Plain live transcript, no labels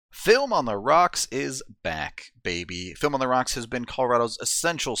Film on the Rocks is back, baby. Film on the Rocks has been Colorado's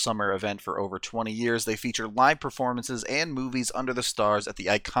essential summer event for over 20 years. They feature live performances and movies under the stars at the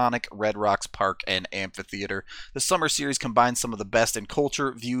iconic Red Rocks Park and Amphitheater. The summer series combines some of the best in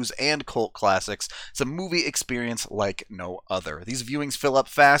culture, views, and cult classics. It's a movie experience like no other. These viewings fill up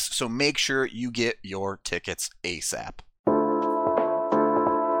fast, so make sure you get your tickets ASAP.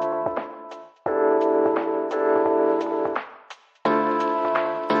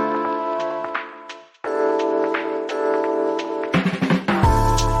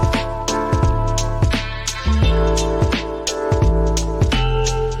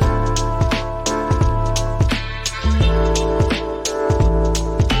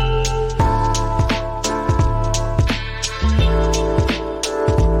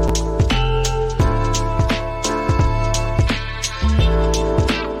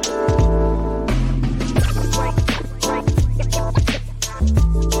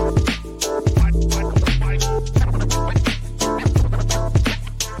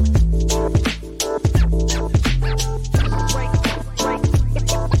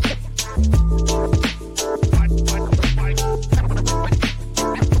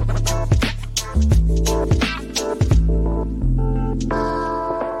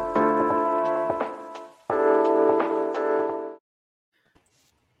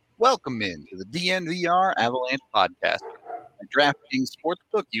 Welcome into the DNVR Avalanche Podcast. A DraftKings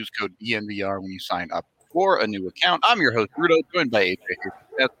Sportsbook. Use code DNVR when you sign up for a new account. I'm your host, Rudo, joined by AJ here,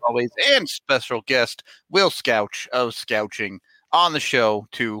 as always, and special guest, Will Scouch of Scouching, on the show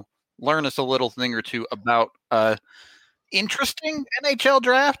to learn us a little thing or two about interesting NHL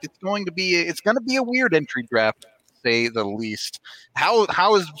draft. It's going to be a weird entry draft, to say the least. How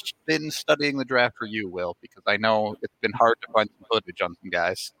has been studying the draft for you, Will? Because I know it's been hard to find some footage on some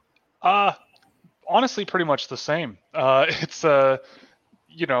guys. Honestly, pretty much the same. It's I'm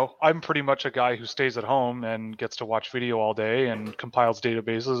pretty much a guy who stays at home and gets to watch video all day and compiles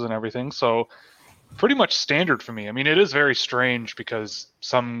databases and everything. So pretty much standard for me. I mean, it is very strange because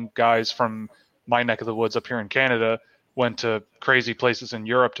some guys from my neck of the woods up here in Canada went to crazy places in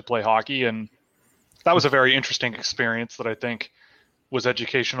Europe to play hockey. And that was a very interesting experience that I think was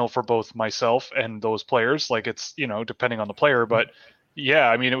educational for both myself and those players. Like it's, depending on the player, but yeah,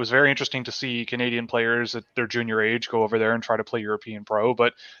 I mean, it was very interesting to see Canadian players at their junior age go over there and try to play European pro,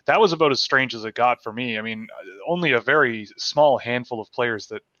 but that was about as strange as it got for me. I mean, only a very small handful of players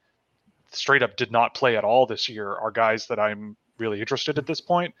that straight up did not play at all this year are guys that I'm really interested at this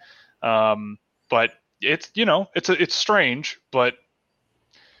point. But it's, it's strange, but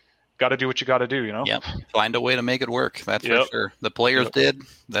got to do what you got to do, Yep. Find a way to make it work. That's for sure. The players did.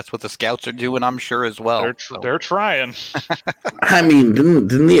 That's what the scouts are doing, I'm sure, as well. They're trying. I mean, didn't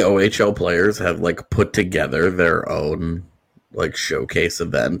the OHL players have put together their own showcase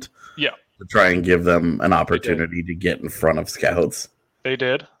event? Yeah. To try and give them an opportunity to get in front of scouts. They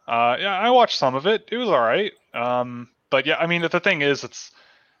did. Yeah, I watched some of it. It was all right. But yeah, I mean, the thing is, it's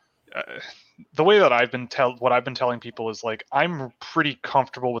the way that what I've been telling people is I'm pretty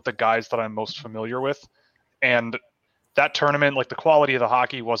comfortable with the guys that I'm most familiar with, and that tournament, the quality of the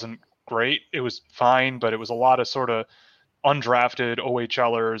hockey wasn't great. It was fine, but it was a lot of sort of undrafted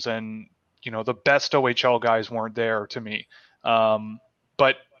OHLers, and the best OHL guys weren't there to me.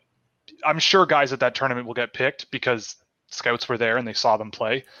 But I'm sure guys at that tournament will get picked because scouts were there and they saw them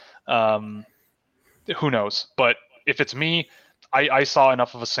play. Who knows? But if it's me, I saw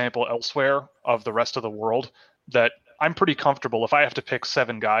enough of a sample elsewhere of the rest of the world that I'm pretty comfortable. If I have to pick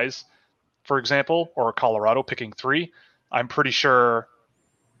 7 guys, for example, or Colorado picking 3, I'm pretty sure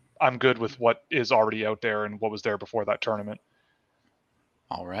I'm good with what is already out there and what was there before that tournament.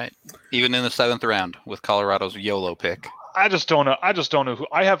 All right. Even in the 7th round with Colorado's YOLO pick. I just don't know who.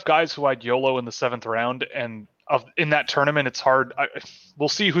 I have guys who I'd YOLO in the 7th round, and in that tournament, it's hard. We'll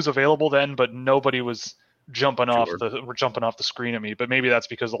see who's available then, but nobody was jumping off the screen at me. But maybe that's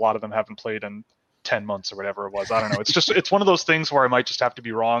because a lot of them haven't played in 10 months or whatever it was. I don't know. It's one of those things where I might just have to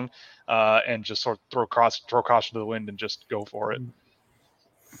be wrong and just sort of throw caution to the wind and just go for it.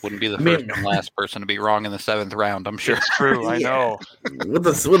 Wouldn't be the first and last person to be wrong in the 7th round, I'm sure. It's true. I know. With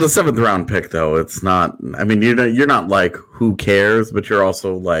the 7th round pick, though, it's not. I mean, you're not who cares, but you're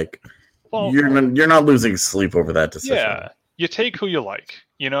also you're not losing sleep over that decision. Yeah, you take who you like.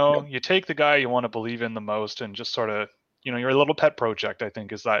 You take the guy you want to believe in the most, and just sort of, your little pet project. I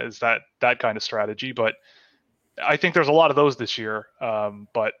think is that kind of strategy. But I think there's a lot of those this year.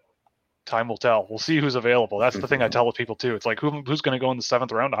 But time will tell. We'll see who's available. That's the thing I tell people too. It's who's going to go in the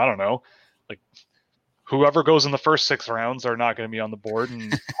 7th round? I don't know. whoever goes in the first 6 rounds are not going to be on the board,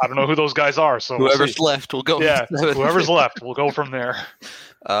 and I don't know who those guys are. So whoever's left will go. Yeah, whoever's left, we'll go from there.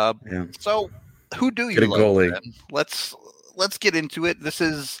 So, who do you like? Then? Let's get into it.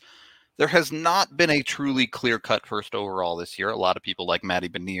 There has not been a truly clear-cut first overall this year. A lot of people like Matty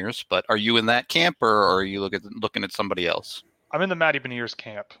Beniers, but are you in that camp, or are you looking at somebody else? I'm in the Matty Beniers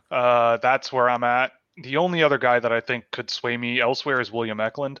camp. That's where I'm at. The only other guy that I think could sway me elsewhere is William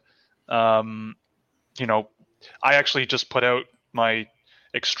Eklund. I actually just put out my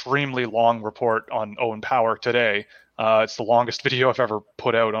extremely long report on Owen Power today. It's the longest video I've ever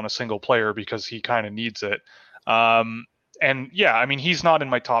put out on a single player because he kind of needs it. And yeah, I mean, he's not in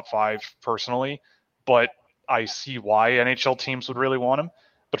my top 5 personally, but I see why NHL teams would really want him.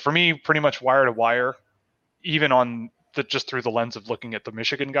 But for me, pretty much wire to wire, even on just through the lens of looking at the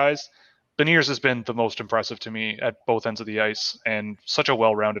Michigan guys, Beniers has been the most impressive to me at both ends of the ice and such a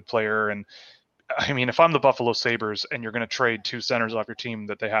well-rounded player. And I mean, if I'm the Buffalo Sabres and you're going to trade 2 centers off your team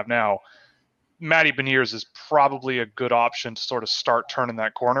that they have now, Matty Beniers is probably a good option to sort of start turning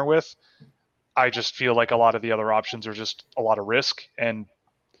that corner with. I just feel like a lot of the other options are just a lot of risk. And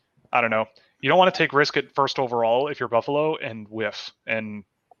I don't know. You don't want to take risk at first overall if you're Buffalo and whiff, and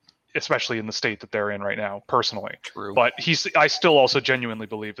especially in the state that they're in right now, personally. True. But I still also genuinely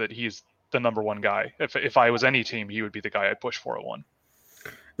believe that he's the number 1 guy. If I was any team, he would be the guy I'd push for at 1.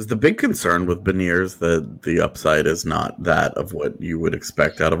 Is the big concern with Beniers that the upside is not that of what you would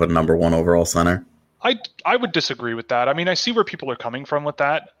expect out of a number 1 overall center? I would disagree with that. I mean, I see where people are coming from with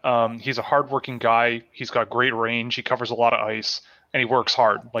that. He's a hardworking guy. He's got great range. He covers a lot of ice, and he works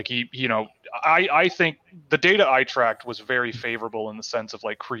hard. Like I think the data I tracked was very favorable in the sense of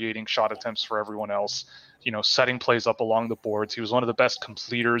like creating shot attempts for everyone else. Setting plays up along the boards. He was one of the best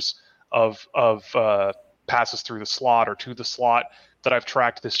completers of passes through the slot or to the slot that I've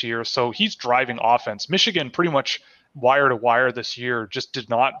tracked this year. So he's driving offense. Michigan pretty much wire to wire this year just did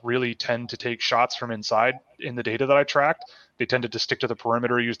not really tend to take shots from inside in the data that I tracked. They tended to stick to the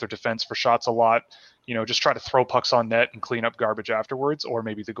perimeter, use their defense for shots a lot, just try to throw pucks on net and clean up garbage afterwards, or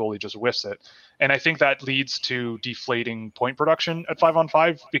maybe the goalie just whiffs it. And I think that leads to deflating point production at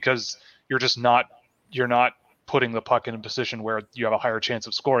 5-on-5 because you're not putting the puck in a position where you have a higher chance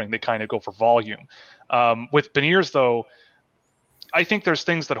of scoring. They kind of go for volume. With Beniers, though, I think there's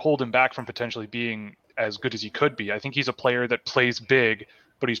things that hold him back from potentially being as good as he could be. I think he's a player that plays big,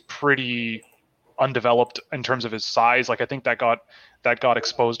 but he's pretty undeveloped in terms of his size. Like I think that got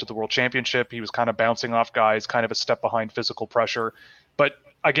exposed at the World Championship. He was kind of bouncing off guys, kind of a step behind physical pressure. But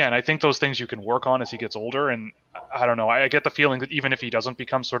again, I think those things you can work on as he gets older. And I don't know, I get the feeling that even if he doesn't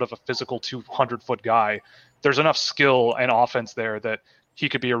become sort of a physical 200-foot guy, there's enough skill and offense there that he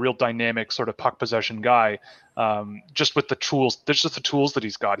could be a real dynamic sort of puck possession guy. Just with the tools, there's just the tools that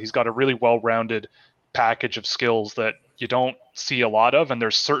he's got. He's got a really well-rounded package of skills that you don't see a lot of, and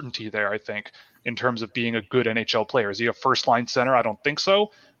there's certainty there, I think, in terms of being a good NHL player. Is he a first-line center? I don't think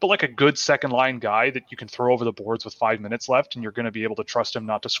so, but like a good second-line guy that you can throw over the boards with 5 minutes left, and you're going to be able to trust him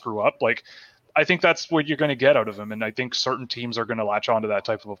not to screw up. Like, I think that's what you're going to get out of him, and I think certain teams are going to latch onto that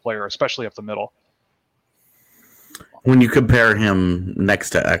type of a player, especially up the middle. When you compare him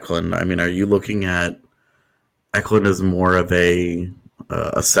next to Eklund, I mean, are you looking at Eklund as more of a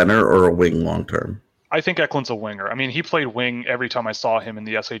center or a wing long-term? I think Eklund's a winger. I mean, he played wing every time I saw him in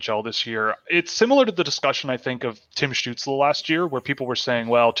the SHL this year. It's similar to the discussion, I think, of Tim Stützle last year, where people were saying,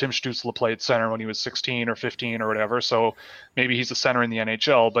 well, Tim Stützle played center when he was 16 or 15 or whatever, so maybe he's a center in the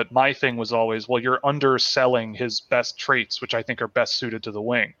NHL. But my thing was always, well, you're underselling his best traits, which I think are best suited to the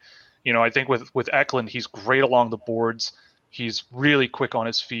wing. I think with Eklund, he's great along the boards. He's really quick on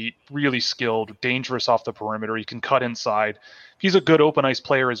his feet, really skilled, dangerous off the perimeter. He can cut inside. He's a good open ice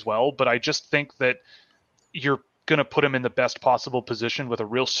player as well, but I just think that you're going to put him in the best possible position with a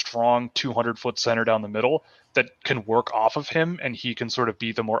real strong 200-foot center down the middle that can work off of him, and he can sort of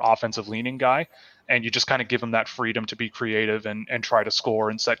be the more offensive-leaning guy, and you just kind of give him that freedom to be creative and try to score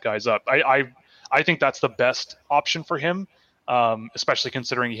and set guys up. I think that's the best option for him, especially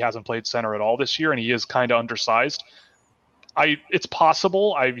considering he hasn't played center at all this year, and he is kind of undersized. It's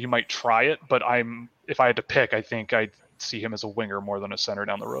possible you might try it, but if I had to pick, I think I'd see him as a winger more than a center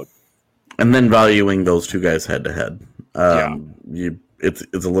down the road. And then valuing those two guys head to head,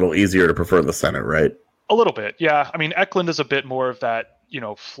 it's a little easier to prefer the center, right? A little bit, yeah. I mean, Eklund is a bit more of that,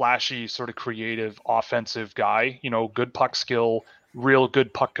 flashy, sort of creative, offensive guy. Good puck skill, real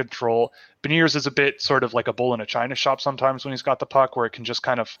good puck control. Beniers is a bit sort of like a bull in a china shop sometimes when he's got the puck, where it can just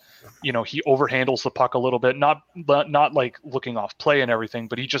kind of, he overhandles the puck a little bit, not like looking off play and everything,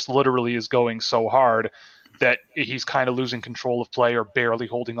 but he just literally is going so hard that he's kind of losing control of play or barely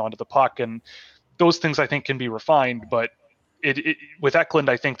holding onto the puck. And those things I think can be refined, but with Eklund,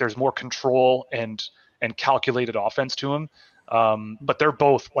 I think there's more control and calculated offense to him. But they're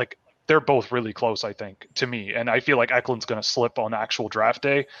both really close, I think, to me. And I feel like Eklund's going to slip on actual draft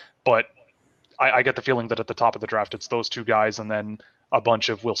day, but I get the feeling that at the top of the draft, it's those two guys and then a bunch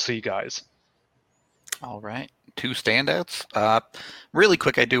of we'll see guys. All right. Two standouts. Really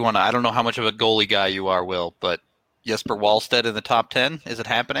quick, I don't know how much of a goalie guy you are, Will, but Jesper Wallstedt in the top 10. Is it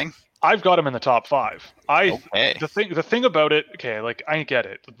happening? I've got him in the top 5. Okay. The thing about it, okay, like I get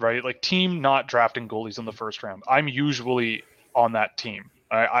it, right? Like team not drafting goalies in the first round. I'm usually on that team.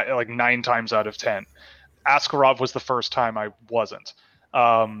 I like 9 times out of 10. Askarov was the first time I wasn't.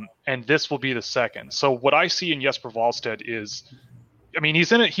 And this will be the second. So what I see in Jesper Wallstedt is, I mean,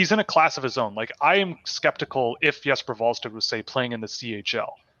 he's in a class of his own. Like I am skeptical if Jesper Wallstedt was, say, playing in the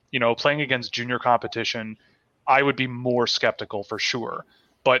CHL, playing against junior competition, I would be more skeptical for sure.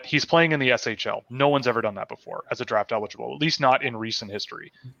 But he's playing in the SHL. No one's ever done that before as a draft eligible, at least not in recent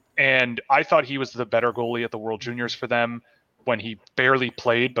history. And I thought he was the better goalie at the World Juniors for them when he barely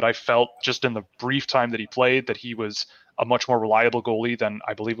played, but I felt just in the brief time that he played that he was a much more reliable goalie than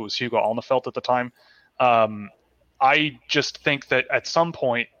I believe it was Hugo Alnefelt at the time. I just think that at some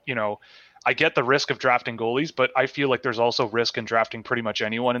point, I get the risk of drafting goalies, but I feel like there's also risk in drafting pretty much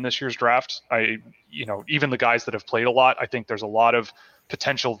anyone in this year's draft. Even the guys that have played a lot, I think there's a lot of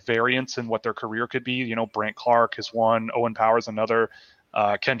potential variance in what their career could be. Brant Clark is one, Owen Power's another,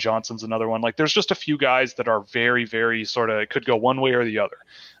 Ken Johnson's another one. Like there's just a few guys that are very, very sort of could go one way or the other.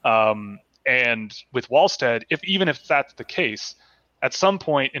 And with Wallstedt, even if that's the case, at some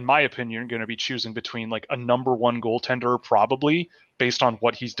point, in my opinion, you're going to be choosing between like a number one goaltender, probably based on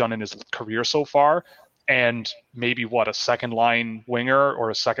what he's done in his career so far, and maybe a second line winger or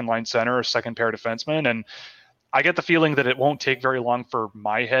a second line center or second pair defenseman. And I get the feeling that it won't take very long for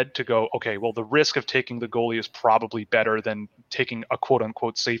my head to go, okay, well, the risk of taking the goalie is probably better than taking a quote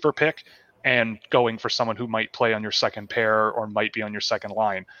unquote safer pick and going for someone who might play on your second pair or might be on your second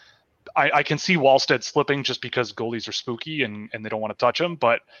line. I can see Wallstedt slipping just because goalies are spooky and they don't want to touch him,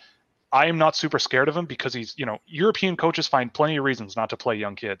 but I am not super scared of him because he's, European coaches find plenty of reasons not to play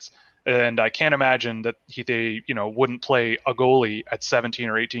young kids. And I can't imagine that they wouldn't play a goalie at 17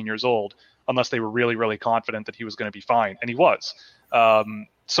 or 18 years old unless they were really, really confident that he was going to be fine. And he was.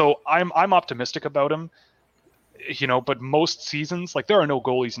 So I'm optimistic about him, but most seasons, like there are no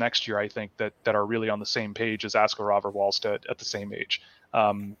goalies next year, I think that are really on the same page as Askarov or Wallstedt at the same age.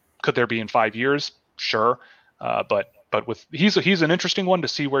 Could there be in 5 years? Sure. But with he's an interesting one to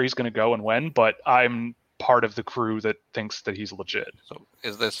see where he's going to go and when, but I'm part of the crew that thinks that he's legit. So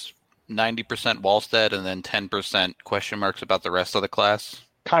is this 90% Wallstedt and then 10% question marks about the rest of the class?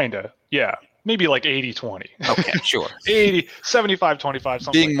 Kinda. Yeah. Maybe like 80-20. Okay, sure. 80, 75, 25,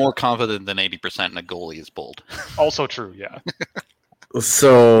 something. Being more confident than 80% in a goalie is bold. Also true, yeah.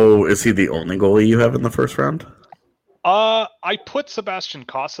 So is he the only goalie you have in the first round? I put Sebastian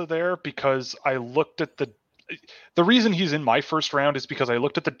Casa there because I looked at the reason he's in my first round is because I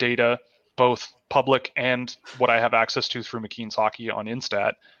looked at the data, both public and what I have access to through McKean's Hockey on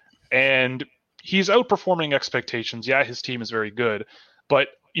Instat, and he's outperforming expectations. Yeah, his team is very good, but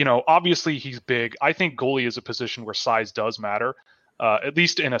obviously he's big. I think goalie is a position where size does matter, at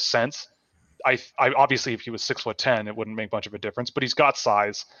least in a sense. I obviously if he was 6'10", it wouldn't make much of a difference, but he's got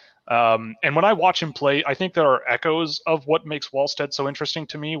size. And when I watch him play, I think there are echoes of what makes Wallstedt so interesting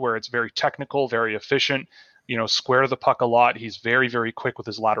to me, where it's very technical, very efficient, square the puck a lot. He's very, very quick with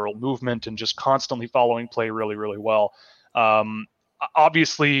his lateral movement and just constantly following play really, really well.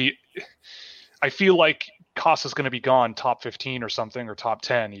 Obviously, I feel like Casa's going to be gone top 15 or something, or top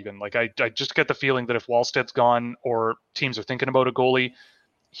 10 even. Like I just get the feeling that if Wallstedt's gone or teams are thinking about a goalie,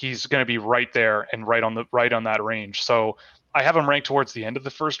 he's going to be right there and right on that range. So I have him ranked towards the end of the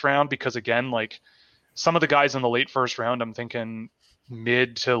first round because, again, like some of the guys in the late first round, I'm thinking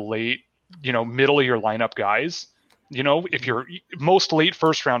mid to late, middle of your lineup guys. If your most late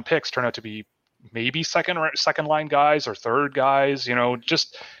first round picks turn out to be maybe second line guys or third guys,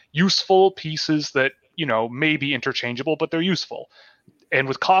 just useful pieces that, may be interchangeable, but they're useful. And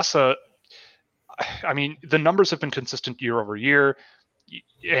with Casa, I mean, the numbers have been consistent year over year.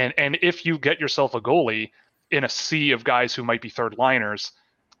 And if you get yourself a goalie in a sea of guys who might be third liners,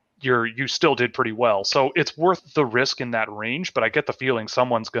 you still did pretty well. So it's worth the risk in that range, but I get the feeling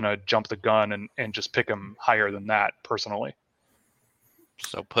someone's going to jump the gun and just pick him higher than that, personally.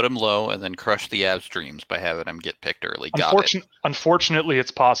 So put him low and then crush the Avs' dreams by having him get picked early. Unfortunately,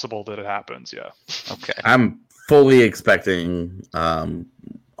 it's possible that it happens, yeah. Okay. I'm fully expecting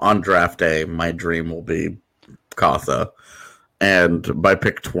on draft day, my dream will be Casa. and by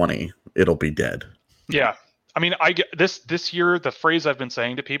pick 20, it'll be dead. Yeah. I mean, I get this year, the phrase I've been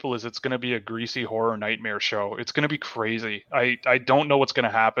saying to people is it's going to be a greasy horror nightmare show. It's going to be crazy. I don't know what's going to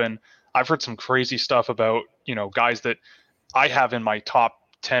happen. I've heard some crazy stuff about, guys that I have in my top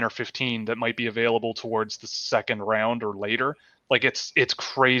 10 or 15 that might be available towards the second round or later. Like it's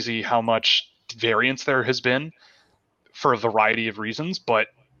crazy how much variance there has been for a variety of reasons, but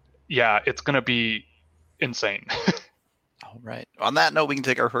yeah, it's going to be insane. All right. On that note, we can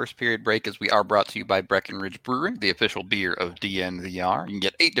take our first period break as we are brought to you by Breckenridge Brewing, the official beer of DNVR. You can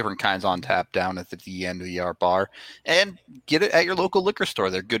get 8 different kinds on tap down at the DNVR bar and get it at your local liquor store.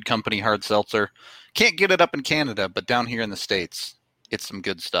 They're good company hard seltzer. Can't get it up in Canada, but down here in the States, it's some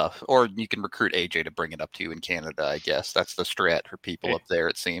good stuff. Or you can recruit AJ to bring it up to you in Canada, I guess. That's the strat for people up there,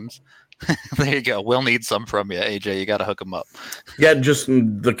 it seems. There you go. We'll need some from you, AJ. You got to hook them up. Yeah, just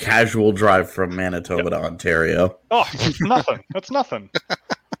the casual drive from Manitoba to Ontario. Oh, nothing. That's nothing.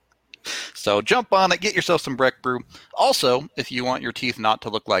 So jump on it. Get yourself some Breck Brew. Also, if you want your teeth not to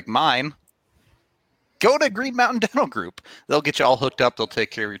look like mine, go to Green Mountain Dental Group. They'll get you all hooked up. They'll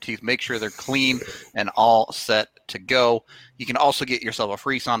take care of your teeth. Make sure they're clean and all set to go. You can also get yourself a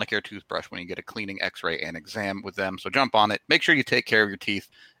free Sonicare toothbrush when you get a cleaning, x-ray, and exam with them. So jump on it. Make sure you take care of your teeth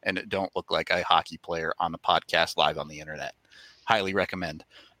and don't look like a hockey player on the podcast live on the internet. Highly recommend.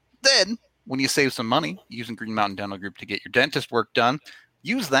 Then, when you save some money using Green Mountain Dental Group to get your dentist work done,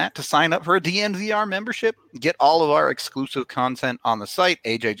 use that to sign up for a DNVR membership. Get all of our exclusive content on the site.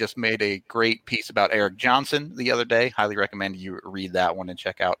 AJ just made a great piece about Eric Johnson the other day. Highly recommend you read that one and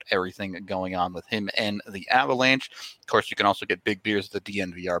check out everything going on with him and the Avalanche. Of course, you can also get big beers at the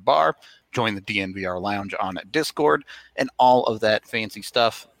DNVR bar, join the DNVR Lounge on Discord, and all of that fancy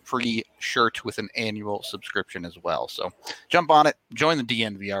stuff. Free shirt with an annual subscription as well. So jump on it. Join the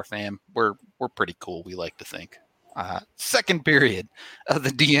DNVR fam. We're pretty cool, we like to think. Second period of the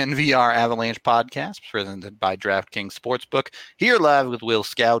DNVR Avalanche Podcast, presented by DraftKings Sportsbook. Here live with Will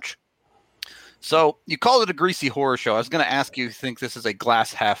Scouch. So you called it a greasy horror show. I was going to ask you if you think this is a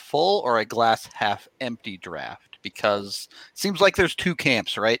glass half full or a glass half empty draft, because it seems like there's two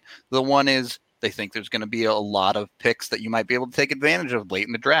camps, right? The one is they think there's going to be a lot of picks that you might be able to take advantage of late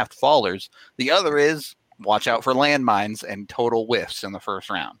in the draft, fallers. The other is watch out for landmines and total whiffs in the first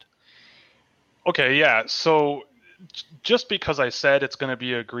round. Okay, yeah. So just because I said it's going to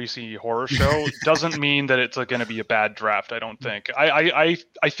be a greasy horror show doesn't mean that it's going to be a bad draft, I don't think. I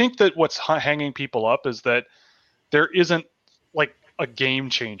think that what's hanging people up is that there isn't like a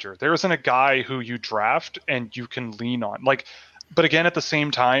game changer. There isn't a guy who you draft and you can lean on. But again, at the same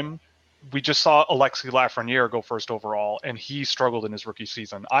time, we just saw Alexis Lafreniere go first overall, and he struggled in his rookie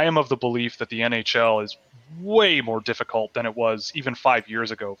season. I am of the belief that the NHL is way more difficult than it was even 5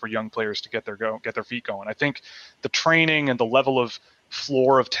 years ago for young players to get their feet going. I think the training and the level of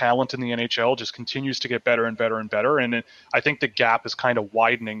floor of talent in the NHL just continues to get better and better and better. And I think the gap is kind of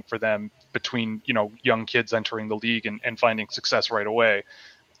widening for them between, young kids entering the league and finding success right away.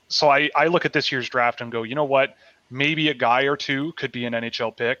 So I look at this year's draft and go, you know what? Maybe a guy or two could be an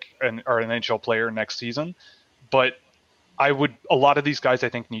NHL pick or an NHL player next season. But a lot of these guys, I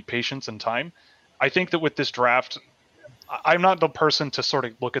think, need patience and time. I think that with this draft, I'm not the person to sort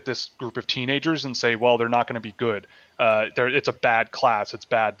of look at this group of teenagers and say, well, they're not going to be good. It's a bad class. It's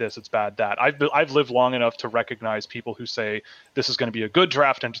bad this, it's bad that. I've lived long enough to recognize people who say this is going to be a good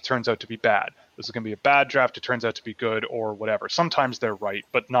draft and it turns out to be bad. This is going to be a bad draft. It turns out to be good or whatever. Sometimes they're right,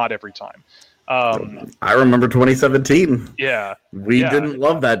 but not every time. I remember 2017. Yeah. We didn't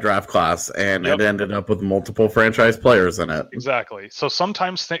love that draft class, and it ended up with multiple franchise players in it. Exactly. So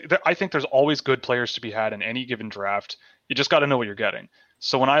sometimes I think there's always good players to be had in any given draft. You just got to know what you're getting.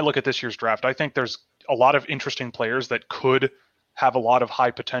 So when I look at this year's draft, I think there's a lot of interesting players that could have a lot of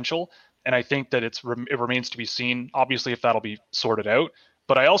high potential, and I think that it remains to be seen, obviously, if that'll be sorted out.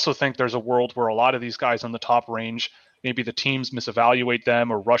 But I also think there's a world where a lot of these guys in the top range, maybe the teams misevaluate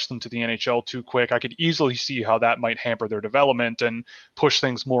them or rush them to the NHL too quick. I could easily see how that might hamper their development and push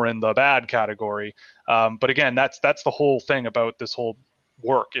things more in the bad category. But again, that's the whole thing about this whole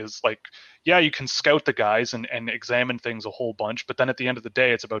work is like, yeah, you can scout the guys and examine things a whole bunch, but then at the end of the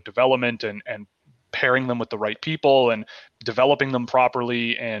day, it's about development and pairing them with the right people and developing them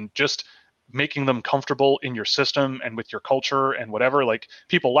properly and just making them comfortable in your system and with your culture and whatever. Like,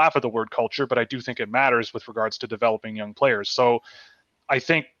 people laugh at the word culture, but I do think it matters with regards to developing young players. So I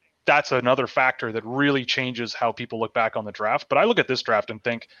think that's another factor that really changes how people look back on the draft. But I look at this draft and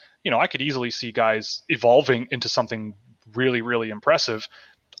think, I could easily see guys evolving into something really, really impressive.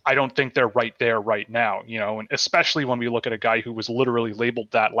 I don't think they're right there right now, and especially when we look at a guy who was literally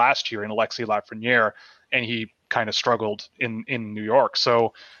labeled that last year in Alexis Lafreniere, and he kind of struggled in New York.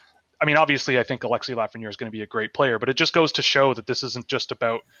 So, I mean, obviously, I think Alexei Lafreniere is going to be a great player, but it just goes to show that this isn't just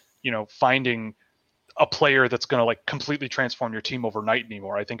about, finding a player that's going to like completely transform your team overnight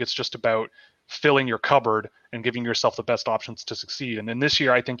anymore. I think it's just about filling your cupboard and giving yourself the best options to succeed. And then this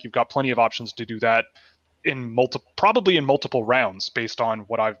year, I think you've got plenty of options to do that probably in multiple rounds based on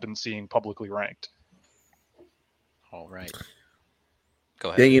what I've been seeing publicly ranked. All right. Go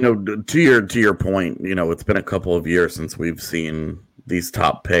ahead. Yeah, to your point, it's been a couple of years since we've seen these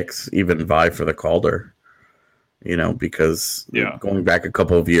top picks even vie for the Calder. Because going back a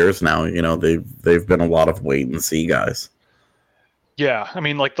couple of years now, they've been a lot of wait and see guys. Yeah, I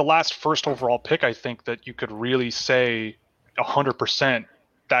mean, like the last first overall pick, I think that you could really say 100%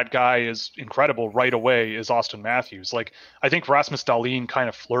 that guy is incredible right away is Austin Matthews. Like, I think Rasmus Dahlin kind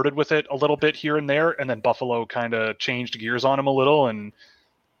of flirted with it a little bit here and there, and then Buffalo kind of changed gears on him a little, and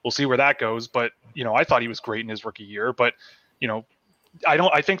we'll see where that goes. But, I thought he was great in his rookie year, but,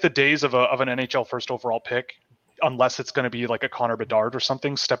 I think the days of an NHL first overall pick, unless it's going to be like a Connor Bedard or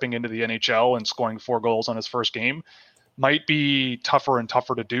something stepping into the NHL and scoring 4 goals on his first game, might be tougher and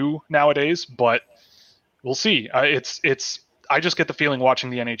tougher to do nowadays, but we'll see. I just get the feeling watching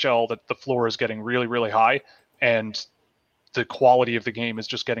the NHL that the floor is getting really, really high, and the quality of the game is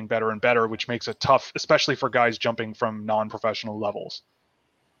just getting better and better, which makes it tough, especially for guys jumping from non-professional levels.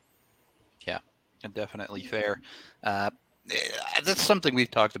 Yeah, definitely fair. That's something we've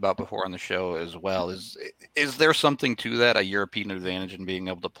talked about before on the show as well. Is there something to that, a European advantage in being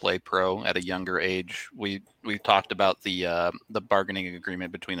able to play pro at a younger age? We've talked about the bargaining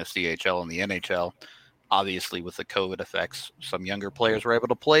agreement between the CHL and the NHL. Obviously, with the COVID effects, some younger players were able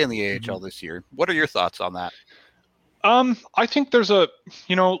to play in the AHL this year. What are your thoughts on that? I think there's I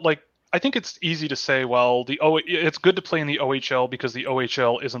think it's easy to say, well, it's good to play in the OHL because the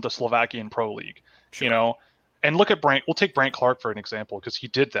OHL isn't the Slovakian Pro League, Sure. And look at We'll take Brandt Clark for an example, because he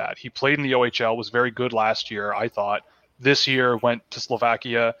did that. He played in the OHL, was very good last year, I thought. This year went to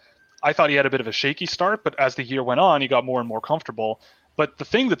Slovakia. I thought he had a bit of a shaky start, but as the year went on, he got more and more comfortable. But the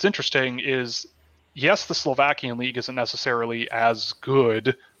thing that's interesting is, yes, the Slovakian league isn't necessarily as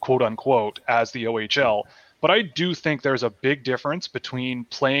good, quote unquote, as the OHL, but I do think there's a big difference between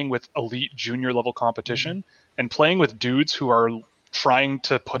playing with elite junior level competition and playing with dudes who are trying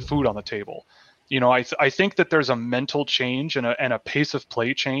to put food on the table. I think that there's a mental change and a pace of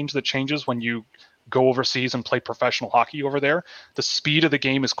play change that changes when you go overseas and play professional hockey over there. The speed of the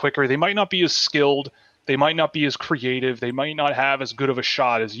game is quicker. They might not be as skilled. They might not be as creative. They might not have as good of a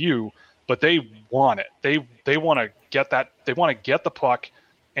shot as you, but they want it. They want to get that. They want to get the puck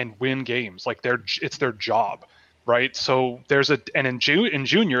and win games. Like it's their job, right? So in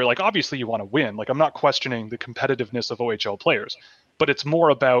junior, like obviously you want to win. Like I'm not questioning the competitiveness of OHL players, but it's more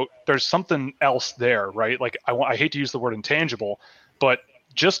about there's something else there, right? Like I hate to use the word intangible, but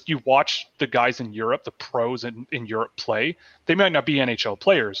just you watch the guys in Europe, the pros in Europe play. They might not be NHL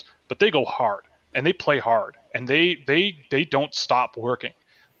players, but they go hard and they play hard and they don't stop working.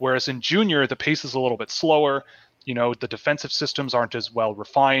 Whereas in junior, the pace is a little bit slower. The defensive systems aren't as well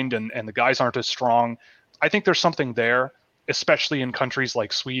refined and the guys aren't as strong. I think there's something there, especially in countries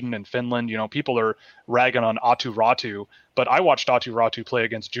like Sweden and Finland. People are ragging on Aatu Ratu, but I watched Aatu Ratu play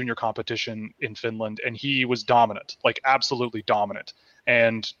against junior competition in Finland, and he was dominant, like absolutely dominant.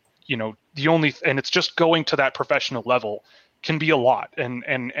 And, it's just going to that professional level can be a lot. And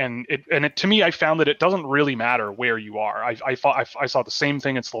to me, I found that it doesn't really matter where you are. I saw the same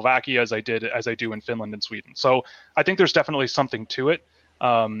thing in Slovakia as I do in Finland and Sweden. So I think there's definitely something to it.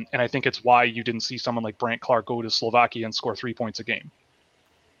 And I think it's why you didn't see someone like Brandt Clark go to Slovakia and score 3 points a game.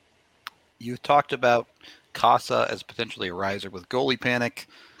 You talked about Casa as potentially a riser with goalie panic.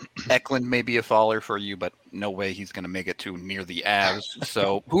 Eklund may be a faller for you, but no way he's going to make it to near the Avs.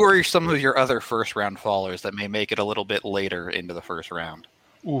 So who are some of your other first-round fallers that may make it a little bit later into the first round?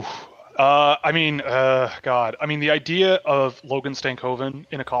 Ooh. God. I mean, the idea of Logan Stankoven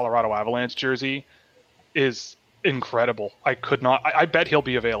in a Colorado Avalanche jersey is incredible. I bet he'll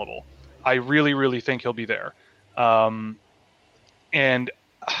be available. I really, really think he'll be there. And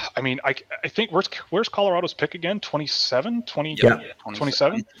I mean, I think where's Colorado's pick again? 27?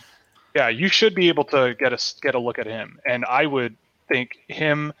 27? Yeah, you should be able to get a look at him. And I would think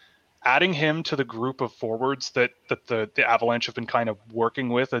adding him to the group of forwards that the Avalanche have been kind of working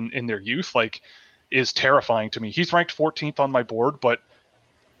with in their youth, is terrifying to me. He's ranked 14th on my board, but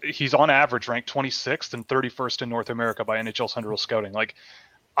he's on average ranked 26th and 31st in North America by NHL Central Scouting.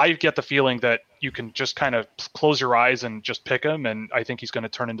 I get the feeling that you can just kind of close your eyes and just pick him, and I think he's going to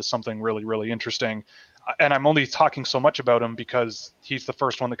turn into something really, really interesting. and I'm only talking so much about him because he's the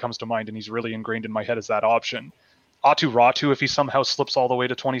first one that comes to mind, and he's really ingrained in my head as that option. Atu Ratu, if he somehow slips all the way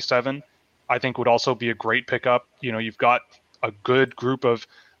to 27, I think would also be a great pickup. You've got a good group of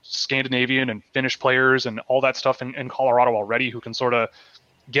Scandinavian and Finnish players and all that stuff in Colorado already who can sort of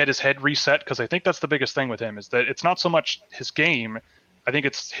get his head reset, because I think that's the biggest thing with him, is that it's not so much his game. I think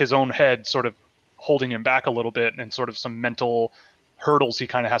it's his own head sort of holding him back a little bit, and sort of some mental hurdles he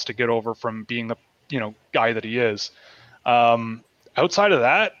kind of has to get over from being the guy that he is. Outside of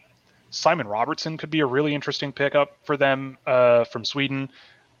that, Simon Robertson could be a really interesting pickup for them from Sweden.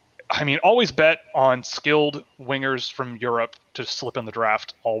 I mean, always bet on skilled wingers from Europe to slip in the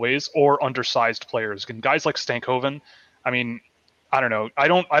draft, always, or undersized players. And guys like Stankoven, I mean, I don't know. I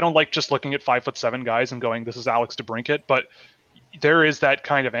don't like just looking at 5'7" guys and going, this is Alex DeBrincat, but there is that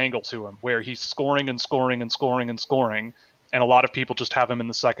kind of angle to him where he's scoring and scoring and scoring and scoring. And a lot of people just have him in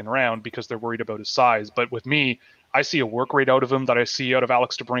the second round because they're worried about his size. But with me, I see a work rate out of him that I see out of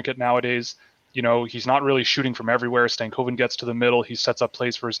Alex DeBrincat nowadays. He's not really shooting from everywhere. Stankoven gets to the middle. He sets up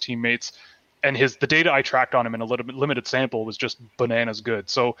plays for his teammates. And the data I tracked on him in a little bit limited sample was just bananas good.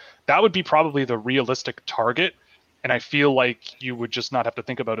 So that would be probably the realistic target. And I feel like you would just not have to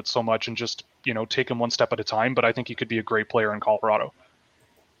think about it so much and just, take him one step at a time. But I think he could be a great player in Colorado.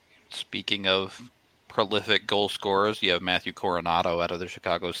 Speaking of prolific goal scorers, you have Matthew Coronado out of the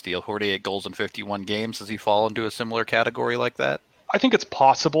Chicago Steel, 48 goals in 51 games. Does he fall into a similar category like that? I think it's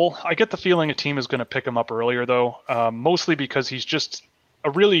possible. I get the feeling a team is going to pick him up earlier, though, mostly because he's just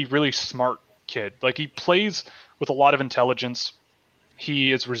a really, really smart kid. Like, he plays with a lot of intelligence.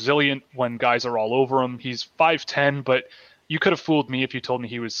 He is resilient when guys are all over him. He's 5'10", but you could have fooled me if you told me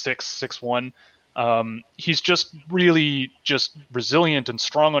he was 6'1". He's just really just resilient and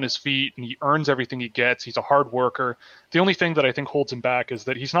strong on his feet, and he earns everything he gets. He's a hard worker. The only thing that I think holds him back is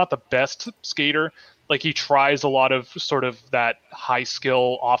that he's not the best skater. Like, he tries a lot of sort of that high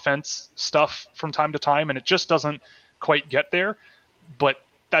skill offense stuff from time to time, and it just doesn't quite get there. But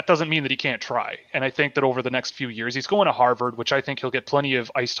that doesn't mean that he can't try. And I think that over the next few years, he's going to Harvard, which I think he'll get plenty of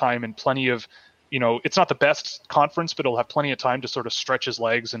ice time and plenty of, it's not the best conference, but he'll have plenty of time to sort of stretch his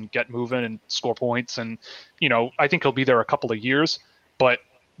legs and get moving and score points. And, I think he'll be there a couple of years. But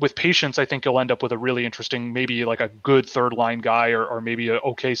with patience, I think he'll end up with a really interesting, maybe like a good third line guy or maybe a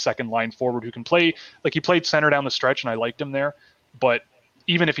okay second line forward who can play. Like, he played center down the stretch, and I liked him there. But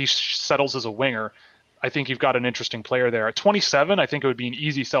even if he settles as a winger, I think you've got an interesting player there. At 27, I think it would be an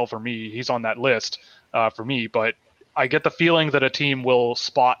easy sell for me. He's on that list for me, but I get the feeling that a team will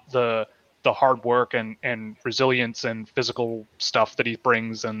spot the hard work and resilience and physical stuff that he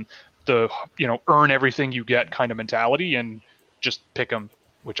brings and the, earn everything you get kind of mentality and just pick him,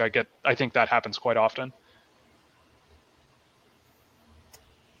 which I think that happens quite often.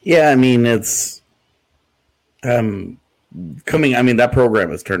 Yeah, I mean, it's that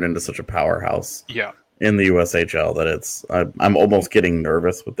program has turned into such a powerhouse. Yeah. In the USHL that I'm almost getting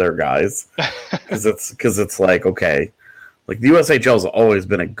nervous with their guys because it's like, okay, like the USHL has always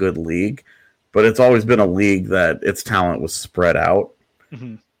been a good league, but it's always been a league that its talent was spread out.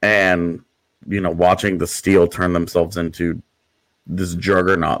 Mm-hmm. And, watching the Steel turn themselves into this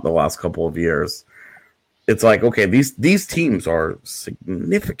juggernaut the last couple of years, it's like, okay, these teams are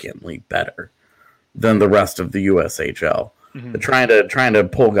significantly better than the rest of the USHL. Mm-hmm. Trying to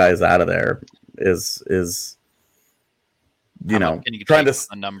pull guys out of there is trying to the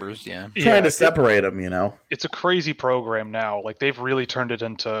numbers, trying to separate them. It's a crazy program now. Like, they've really turned it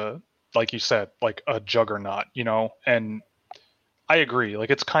into, like you said, like a juggernaut. And I agree.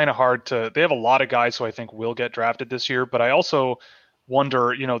 Like, it's kind of hard to. They have a lot of guys who I think will get drafted this year, but I also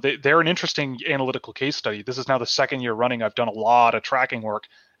wonder. They're an interesting analytical case study. This is now the second year running I've done a lot of tracking work.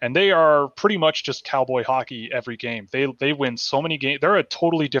 And they are pretty much just cowboy hockey every game. They win so many games. They're a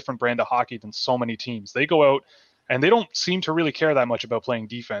totally different brand of hockey than so many teams. They go out and they don't seem to really care that much about playing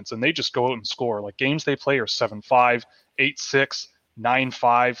defense. And they just go out and score. Like, games they play are 7-5, 8-6,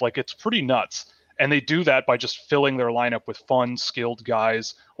 9-5. Like, it's pretty nuts. And they do that by just filling their lineup with fun, skilled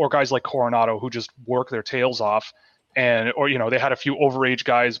guys, or guys like Coronado who just work their tails off. Or they had a few overage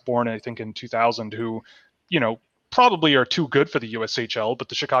guys born, I think, in 2000 who, probably are too good for the USHL, but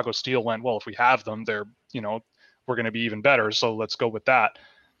the Chicago Steel went, well, if we have them, they're, we're going to be even better. So let's go with that.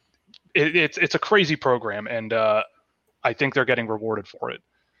 It's a crazy program. And I think they're getting rewarded for it.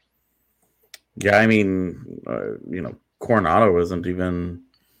 Yeah. I mean, Coronado isn't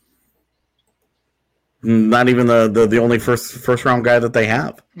not even the only first round guy that they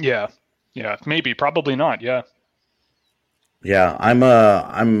have. Yeah. Yeah. Maybe, probably not. Yeah. Yeah.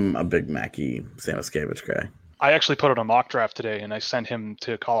 I'm a big Mackie Samoskevich guy. I actually put out a mock draft today, and I sent him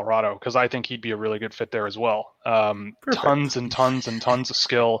to Colorado because I think he'd be a really good fit there as well. Tons and tons and tons of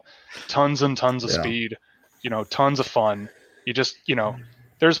skill, tons and tons of speed, tons of fun. You just,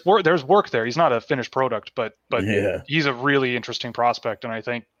 there's work there. He's not a finished product, but he's a really interesting prospect. And I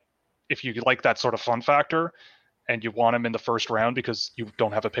think if you like that sort of fun factor and you want him in the first round because you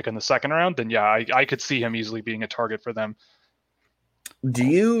don't have a pick in the second round, then I could see him easily being a target for them. Do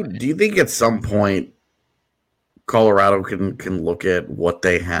you think at some point Colorado can look at what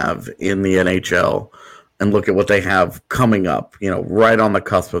they have in the NHL and look at what they have coming up, right on the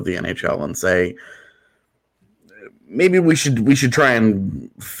cusp of the NHL, and say, maybe we should try and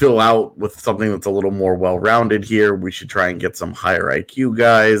fill out with something that's a little more well-rounded here. We should try and get some higher IQ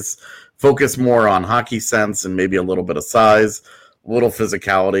guys, focus more on hockey sense and maybe a little bit of size, a little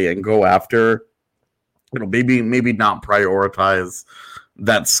physicality, and go after, maybe not prioritize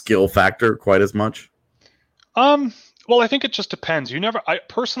that skill factor quite as much. Well, I think it just depends.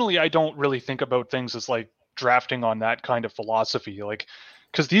 I don't really think about things as like drafting on that kind of philosophy. Like,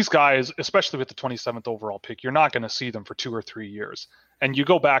 because these guys, especially with the 27th overall pick, you're not going to see them for 2 or 3 years. And you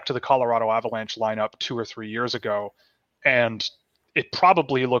go back to the Colorado Avalanche lineup 2 or 3 years ago, and it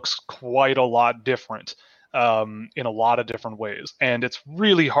probably looks quite a lot different in a lot of different ways. And it's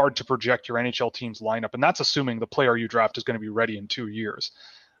really hard to project your NHL team's lineup. And that's assuming the player you draft is going to be ready in 2 years.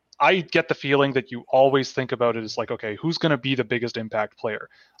 I get the feeling that you always think about it as like, okay, who's going to be the biggest impact player?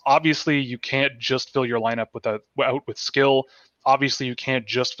 Obviously, you can't just fill your lineup out with skill. Obviously, you can't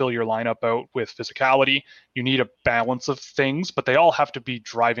just fill your lineup out with physicality. You need a balance of things, but they all have to be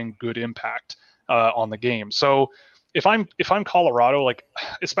driving good impact on the game. So if I'm Colorado, like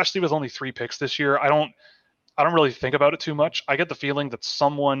especially with only 3 picks this year, I don't really think about it too much. I get the feeling that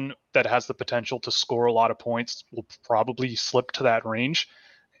someone that has the potential to score a lot of points will probably slip to that range.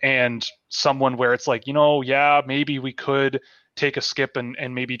 And someone where it's like, maybe we could take a skip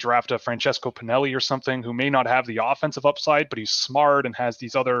and maybe draft a Francesco Pinelli or something who may not have the offensive upside, but he's smart and has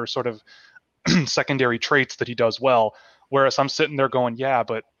these other sort of secondary traits that he does well. Whereas I'm sitting there going,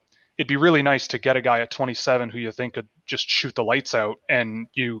 but it'd be really nice to get a guy at 27 who you think could just shoot the lights out, and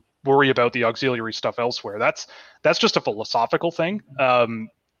you worry about the auxiliary stuff elsewhere. That's just a philosophical thing.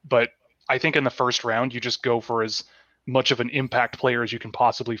 But I think in the first round, you just go for as much of an impact player as you can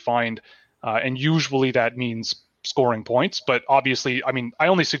possibly find. And usually that means scoring points. But obviously, I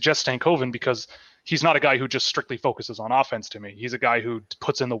only suggest Stankoven because he's not a guy who just strictly focuses on offense to me. He's a guy who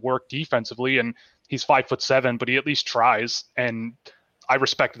puts in the work defensively, and he's 5'7", but he at least tries. And I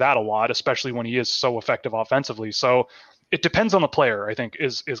respect that a lot, especially when he is so effective offensively. So it depends on the player, I think,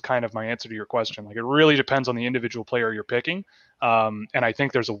 is kind of my answer to your question. Like, it really depends on the individual player you're picking. And I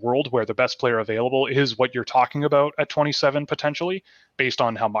think there's a world where the best player available is what you're talking about at 27 potentially, based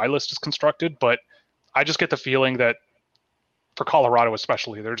on how my list is constructed. But I just get the feeling that for Colorado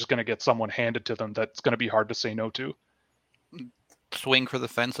especially, they're just going to get someone handed to them that's going to be hard to say no to. Swing for the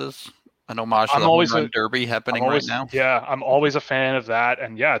fences. An homage to the home run derby happening right now. Yeah, I'm always a fan of that.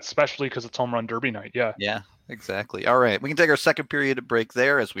 And especially because it's home run derby night. Yeah, exactly. All right. We can take our second period break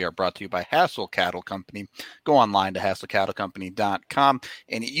there, as we are brought to you by Hassel Cattle Company. Go online to HassleCattleCompany.com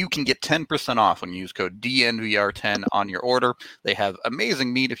and you can get 10% off when you use code DNVR10 on your order. They have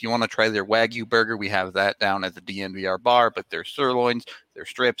amazing meat. If you want to try their Wagyu burger, we have that down at the DNVR bar, but their sirloins, their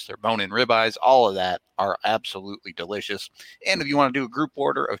strips, their bone-in ribeyes, all of that are absolutely delicious. And if you want to do a group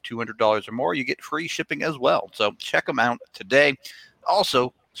order of $200 or more, you get free shipping as well. So check them out today.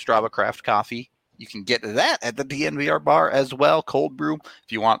 Also, Strava Craft Coffee. You can get that at the DNVR bar as well. Cold brew.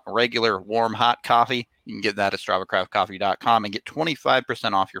 If you want regular, warm, hot coffee, you can get that at StravaCraftCoffee.com and get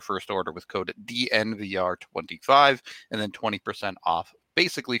 25% off your first order with code DNVR25 and then 20% off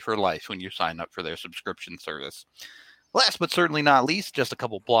basically for life when you sign up for their subscription service. Last but certainly not least, just a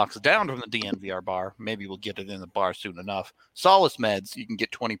couple blocks down from the DNVR bar, maybe we'll get it in the bar soon enough, Solace Meds. You can get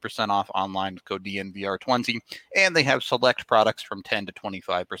 20% off online with code DNVR20, and they have select products from 10 to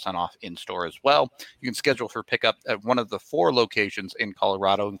 25% off in-store as well. You can schedule for pickup at one of the 4 locations in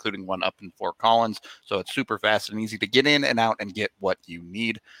Colorado, including one up in Fort Collins, so it's super fast and easy to get in and out and get what you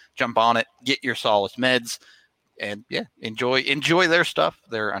need. Jump on it, get your Solace Meds, and enjoy their stuff.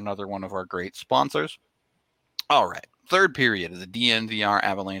 They're another one of our great sponsors. All right. Third period of the DNVR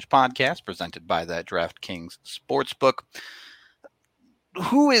Avalanche Podcast, presented by that DraftKings Sportsbook.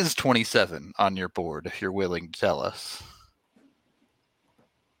 Who is 27 on your board, if you're willing to tell us?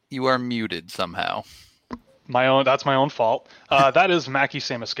 You are muted somehow. That's my own fault. That is Mackie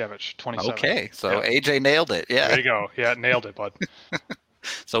Samoskevich, 27. Okay, so AJ nailed it. Yeah. There you go. Yeah, nailed it, bud.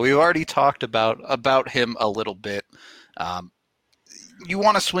 So we've already talked about him a little bit. you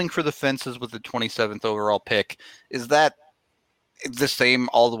want to swing for the fences with the 27th overall pick. Is that the same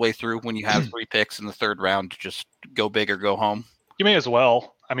all the way through when you have 3 picks in the third round to just go big or go home? You may as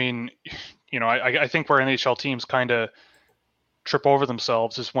well. I mean, I think where NHL teams kind of trip over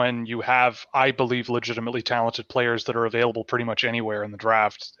themselves is when you have, I believe, legitimately talented players that are available pretty much anywhere in the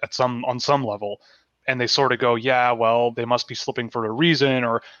draft on some level. And they sort of go, yeah, well, they must be slipping for a reason,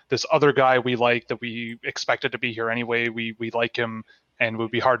 or this other guy we like that we expected to be here anyway, we like him and it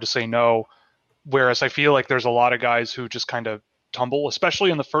would be hard to say no. Whereas I feel like there's a lot of guys who just kind of tumble,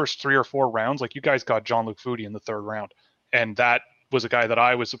 especially in the first 3 or 4 rounds. Like you guys got Jean-Luc Foudy in the 3rd round, and that was a guy that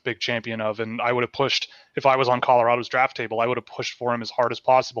I was a big champion of, and I would have pushed, if I was on Colorado's draft table, I would have pushed for him as hard as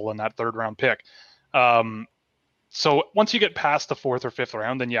possible in that 3rd round pick. So once you get past the 4th or 5th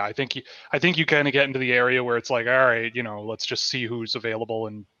round, then yeah, I think you kind of get into the area where it's like, all right, let's just see who's available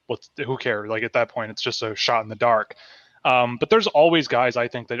and who cares? Like at that point, it's just a shot in the dark. But there's always guys I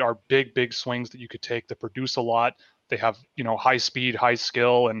think that are big swings that you could take that produce a lot. They have, high speed, high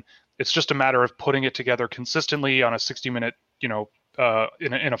skill, and it's just a matter of putting it together consistently on a 60-minute, in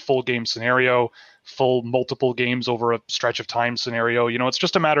a full game scenario, full multiple games over a stretch of time scenario. It's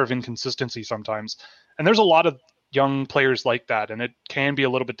just a matter of inconsistency sometimes. And there's a lot of young players like that, and it can be a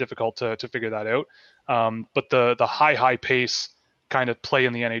little bit difficult to figure that out. But the high pace kind of play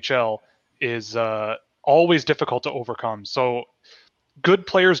in the NHL is always difficult to overcome. So good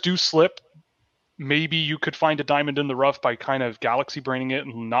players do slip. Maybe you could find a diamond in the rough by kind of galaxy braining it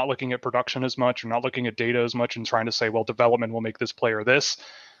and not looking at production as much or not looking at data as much and trying to say, well, development will make this player this.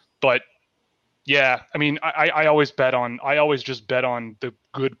 But yeah, I mean, I always just bet on the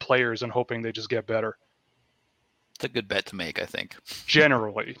good players and hoping they just get better. It's a good bet to make, I think.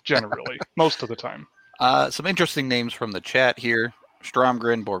 Generally, most of the time. Some interesting names from the chat here: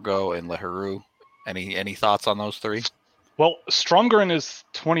 Stromgren, Bourgault, and Leheroux. Any thoughts on those 3? Well, Stromgren is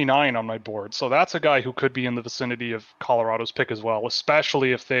 29 on my board, so that's a guy who could be in the vicinity of Colorado's pick as well,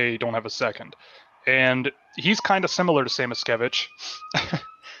 especially if they don't have a second. And he's kind of similar to Samoskevich.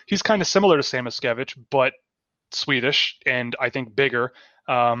 But Swedish, and I think bigger.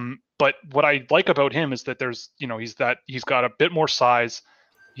 But what I like about him is that he's got a bit more size.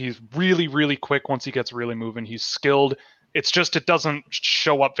 He's really, really quick once he gets really moving. He's skilled. It's just it doesn't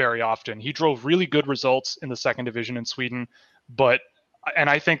show up very often. He drove really good results in the 2nd division in Sweden, and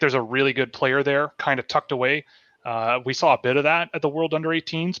I think there's a really good player there, kind of tucked away. We saw a bit of that at the World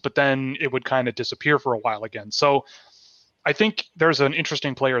Under-18s, but then it would kind of disappear for a while again. So I think there's an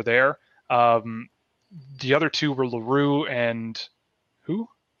interesting player there. The other 2 were Leroux and who?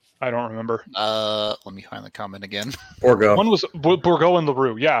 I don't remember. Let me find the comment again. Bourgault. One was Bourgault and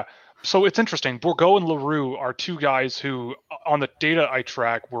Leroux, yeah. So it's interesting. Bourgault and Leroux are 2 guys who, on the data I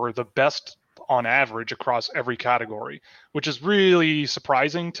track, were the best on average across every category, which is really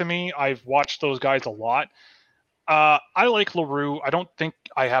surprising to me. I've watched those guys a lot. I like Leroux. I don't think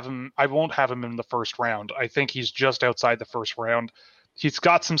I won't have him in the 1st round. I think he's just outside the 1st round. He's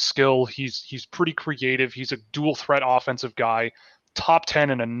got some skill. He's pretty creative. He's a dual threat offensive guy. Top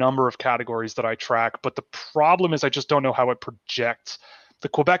 10 in a number of categories that I track. But the problem is I just don't know how it projects. The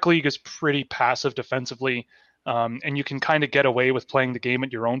Quebec League is pretty passive defensively, and you can kind of get away with playing the game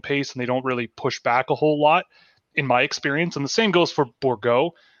at your own pace, and they don't really push back a whole lot, in my experience. And the same goes for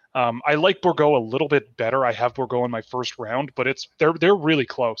Bourgault. I like Bourgault a little bit better. I have Bourgault in my 1st round, but they're really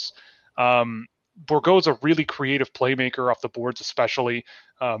close. Bourgault's a really creative playmaker off the boards, especially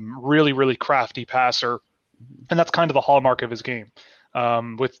really, really crafty passer, and that's kind of the hallmark of his game.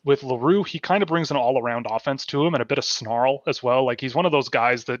 With Leroux, he kind of brings an all-around offense to him and a bit of snarl as well. Like he's one of those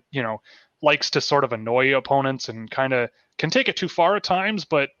guys that, likes to sort of annoy opponents and kind of can take it too far at times,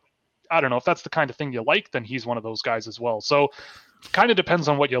 but I don't know if that's the kind of thing you like, then he's one of those guys as well. So kind of depends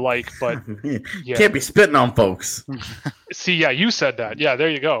on what you like, but yeah. Can't be spitting on folks. See, yeah, you said that. Yeah,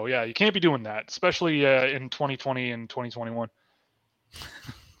 there you go. Yeah, you can't be doing that, especially in 2020 and 2021.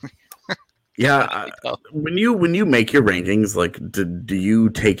 Yeah, when you make your rankings, like, do you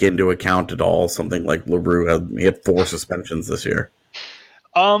take into account at all something like Leroux had 4 suspensions this year?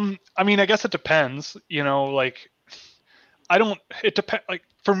 I mean, I guess it depends. Like, it depends. Like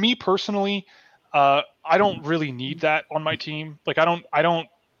for me personally, I don't really need that on my team. Like, I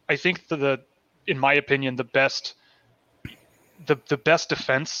think in my opinion, the best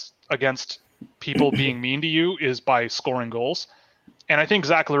defense against people being mean to you is by scoring goals. And I think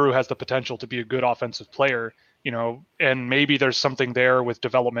Zach Leroux has the potential to be a good offensive player, and maybe there's something there with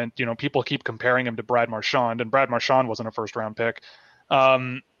development. People keep comparing him to Brad Marchand, and Brad Marchand wasn't a 1st round pick.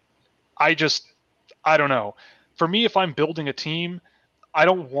 I don't know. For me, if I'm building a team, I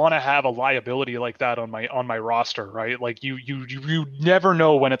don't want to have a liability like that on my roster, right? Like you never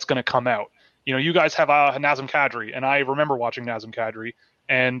know when it's going to come out. You know, you guys have Nazem Kadri, and I remember watching Nazem Kadri,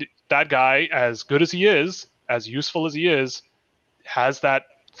 and that guy, as good as he is, as useful as he is, has that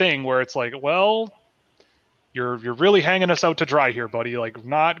thing where it's like, well, you're really hanging us out to dry here, buddy. Like,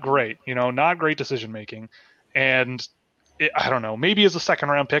 not great, you know, not great decision making. And I don't know, maybe as a second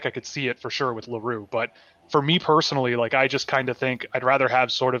round pick, I could see it for sure with LaRue, but for me personally, like, I just kind of think I'd rather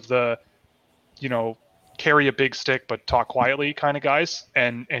have sort of the, you know, carry a big stick but talk quietly kind of guys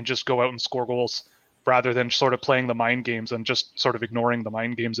and just go out and score goals rather than sort of playing the mind games and just sort of ignoring the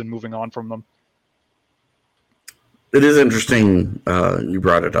mind games and moving on from them. It is interesting you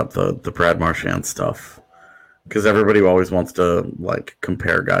brought it up, the Brad Marchand stuff, because everybody always wants to like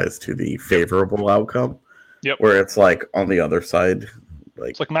compare guys to the favorable outcome. Yep. Where it's like on the other side,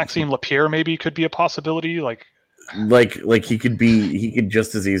 like it's like Maxime Lapierre maybe could be a possibility. Like he could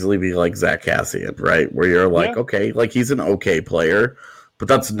just as easily be like Zach Cassian, right? Where you're like, okay, like he's an okay player, but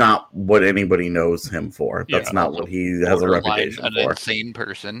that's not what anybody knows him for. That's not what he has a reputation an for. Insane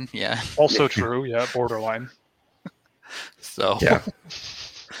person, yeah. Also true, yeah, borderline. So yeah,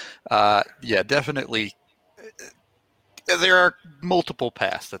 yeah, definitely. There are multiple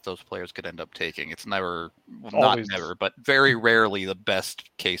paths that those players could end up taking. It's never, well, not never, but very rarely the best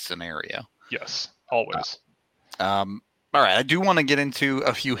case scenario. Yes, always. All right, I do want to get into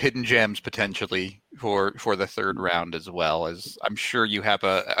a few hidden gems potentially for the third round as well, as I'm sure you have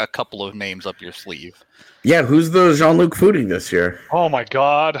a couple of names up your sleeve. Yeah, who's the Jean-Luc Foudy this year? Oh my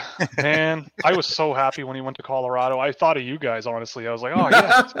God, man. I was so happy when he went to Colorado. I thought of you guys, honestly. I was like, oh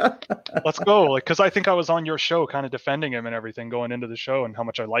yeah, let's go. Like, because I think I was on your show kind of defending him and everything going into the show and how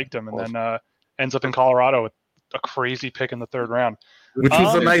much I liked him. And then ends up in Colorado with a crazy pick in the third round. Which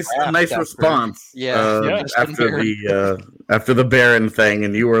was a nice response. After the Baron thing,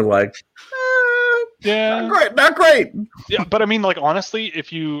 and you were like, yeah, not great. Yeah, but I mean, like, honestly,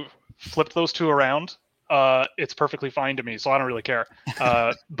 if you flipped those two around, it's perfectly fine to me, so I don't really care.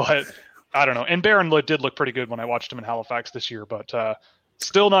 But I don't know. And Baron did look pretty good when I watched him in Halifax this year, but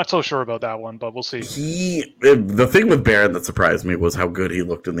still not so sure about that one, but we'll see. The thing with Baron that surprised me was how good he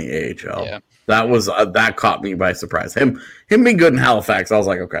looked in the AHL. Yeah. That caught me by surprise. Him being good in Halifax, I was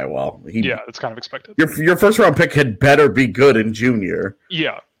like, okay, well, it's kind of expected. Your first round pick had better be good in junior.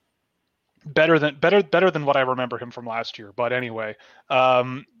 Yeah, better than what I remember him from last year. But anyway,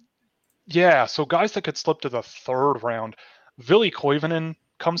 yeah. So guys that could slip to the third round, Ville Koivunen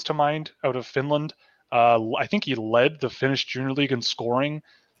comes to mind out of Finland. I think he led the Finnish Junior League in scoring.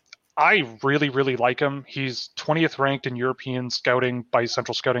 I really, really like him. He's 20th ranked in European scouting by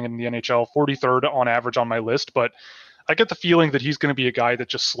Central Scouting in the NHL, 43rd on average on my list, but I get the feeling that he's going to be a guy that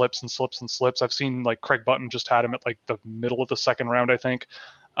just slips and slips and slips. I've seen like Craig Button just had him at like the middle of the second round, I think.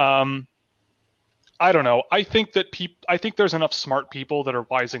 I don't know. I think there's enough smart people that are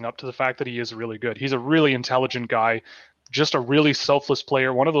wising up to the fact that he is really good. He's a really intelligent guy. Just a really selfless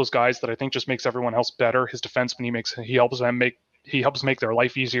player, one of those guys that I think just makes everyone else better. His defenseman, he helps make their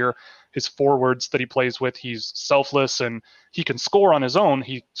life easier. His forwards that he plays with, he's selfless and he can score on his own.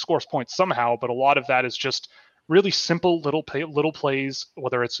 He scores points somehow, but a lot of that is just really simple little plays,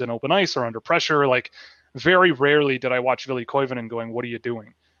 whether it's in open ice or under pressure. Like, very rarely did I watch Ville Koivunen going, "What are you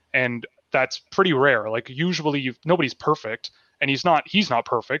doing?" And that's pretty rare. Like, usually nobody's perfect, and he's not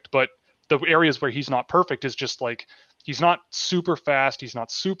perfect, but the areas where he's not perfect is just like, he's not super fast, he's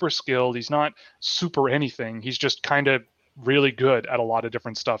not super skilled, he's not super anything. He's just kind of really good at a lot of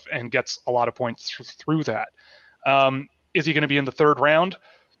different stuff and gets a lot of points through that. Is he going to be in the third round?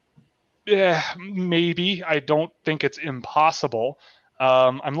 Yeah, maybe. I don't think it's impossible.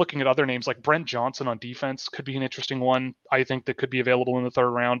 I'm looking at other names like Brent Johnson on defense could be an interesting one. I think that could be available in the third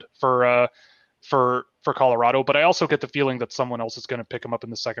round for Colorado, but I also get the feeling that someone else is going to pick him up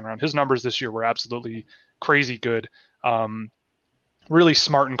in the second round. His numbers this year were absolutely crazy good. Really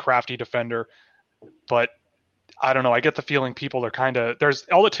smart and crafty defender, but I don't know. I get the feeling people are there's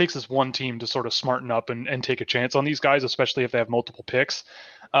all it takes is one team to sort of smarten up and take a chance on these guys, especially if they have multiple picks.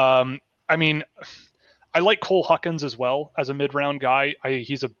 I mean, I like Cole Huckins as well as a mid-round guy.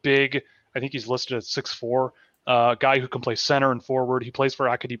 He's a big, I think he's listed at 6'4", guy who can play center and forward. He plays for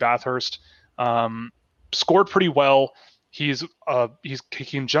Acadie Bathurst. Scored pretty well. He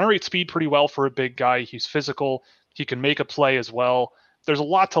can generate speed pretty well for a big guy. He's physical. He can make a play as well. There's a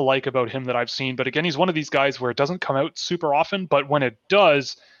lot to like about him that I've seen, but again, he's one of these guys where it doesn't come out super often, but when it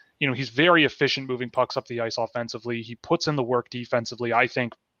does, he's very efficient moving pucks up the ice offensively. He puts in the work defensively, I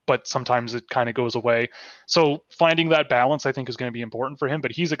think, but sometimes it kind of goes away. So finding that balance, I think, is going to be important for him,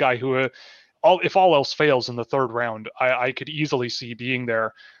 but he's a guy who if all else fails in the third round, I could easily see being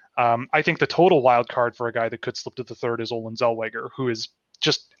there. I think the total wild card for a guy that could slip to the third is Olen Zellweger, who is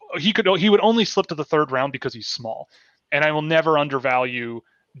just he would only slip to the third round because he's small. And I will never undervalue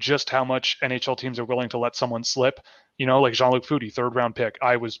just how much NHL teams are willing to let someone slip. Like Jean-Luc Foudy, third round pick.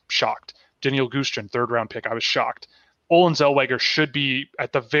 I was shocked. Daniel Gustin, third round pick. I was shocked. Olen Zellweger should be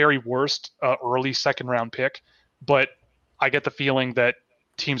at the very worst early second round pick, but I get the feeling that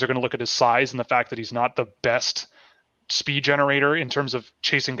teams are going to look at his size and the fact that he's not the best speed generator in terms of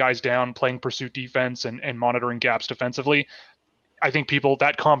chasing guys down, playing pursuit defense, and monitoring gaps defensively. I think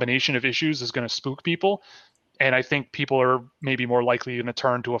that combination of issues is going to spook people. And I think people are maybe more likely going to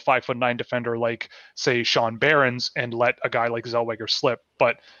turn to a 5'9" defender like, say, Sean Behrens and let a guy like Zellweger slip.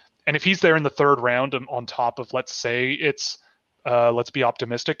 And if he's there in the third round on top of, let's say it's, let's be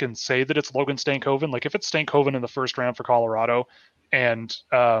optimistic and say that it's Logan Stankoven. Like if it's Stankoven in the first round for Colorado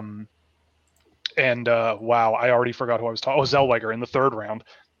wow, I already forgot who I was talking. Zellweger in the third round,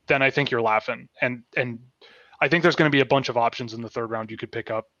 then I think you're laughing. And I think there's going to be a bunch of options in the third round you could pick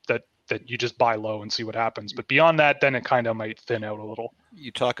up that you just buy low and see what happens. But beyond that, then it kind of might thin out a little. You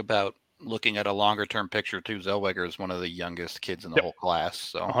talk about looking at a longer term picture too. Zellweger is one of the youngest kids in the whole class.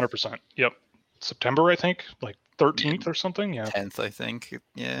 So 100%. Yep. September, I think, like 13th or something. Yeah. 10th, I think.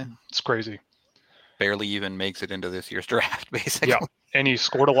 Yeah. It's crazy. Barely even makes it into this year's draft, basically. Yeah. And he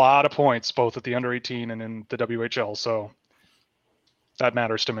scored a lot of points, both at the under 18 and in the WHL. So that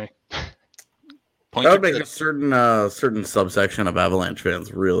matters to me. That would make a certain subsection of Avalanche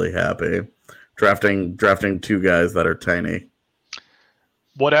fans really happy. Drafting two guys that are tiny.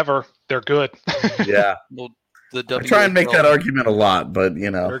 Whatever, they're good. Yeah. Well, I try and make that argument a lot, but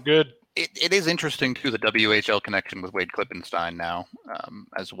they're good. It is interesting too, the WHL connection with Wade Klippenstein now,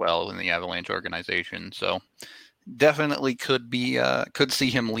 as well in the Avalanche organization. So definitely could see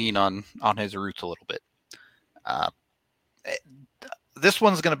him lean on his roots a little bit. This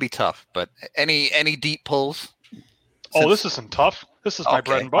one's going to be tough, but any deep pulls? This isn't tough. This is my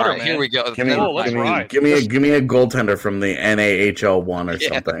bread and butter, man. Here we go. Give me a goaltender from the NAHL 1 or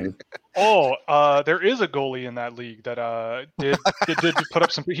something. There is a goalie in that league that did put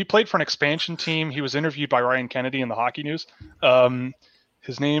up some. He played for an expansion team. He was interviewed by Ryan Kennedy in the Hockey News.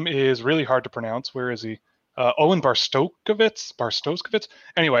 His name is really hard to pronounce. Where is he? Owen Barstoskovitz.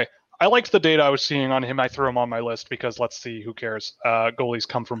 Anyway, I liked the data I was seeing on him. I threw him on my list because let's see, who cares? Goalies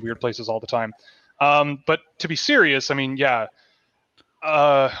come from weird places all the time. But to be serious, I mean, yeah.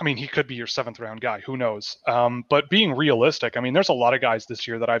 He could be your 7th round guy. Who knows? But being realistic, I mean, there's a lot of guys this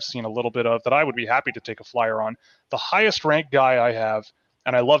year that I've seen a little bit of that I would be happy to take a flyer on. The highest ranked guy I have,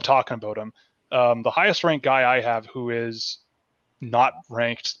 and I love talking about him, the highest ranked guy I have who is not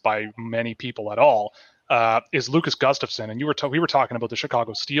ranked by many people at all, is Lucas Gustafsson. And we were talking about the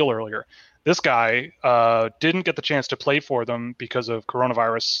Chicago Steel earlier. This guy didn't get the chance to play for them because of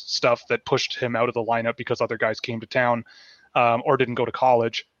coronavirus stuff that pushed him out of the lineup because other guys came to town. Or didn't go to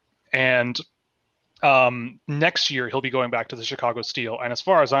college. And next year, he'll be going back to the Chicago Steel. And as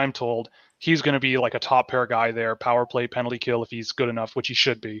far as I'm told, he's going to be like a top pair guy there, power play, penalty kill if he's good enough, which he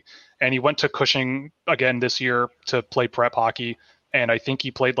should be. And he went to Cushing again this year to play prep hockey. And I think he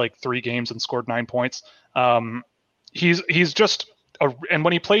played like 3 games and scored 9 points. He's just and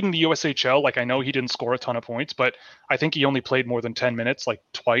when he played in the USHL, like I know he didn't score a ton of points, but I think he only played more than 10 minutes, like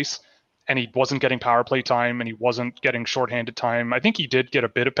twice. And he wasn't getting power play time, and he wasn't getting shorthanded time. I think he did get a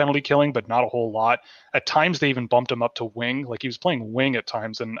bit of penalty killing, but not a whole lot. At times, they even bumped him up to wing. Like he was playing wing at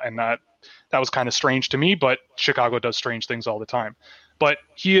times, and that was kind of strange to me, but Chicago does strange things all the time. But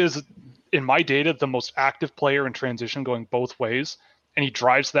he is, in my data, the most active player in transition going both ways, and he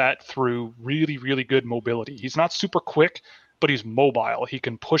drives that through really, really good mobility. He's not super quick, but he's mobile. He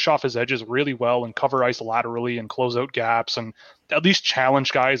can push off his edges really well and cover ice laterally and close out gaps and at least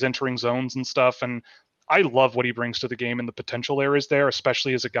challenge guys entering zones and stuff. And I love what he brings to the game, and the potential there is there,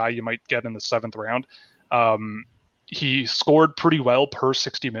 especially as a guy you might get in the 7th round. He scored pretty well per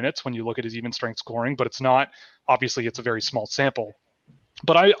 60 minutes when you look at his even strength scoring, but it's a very small sample.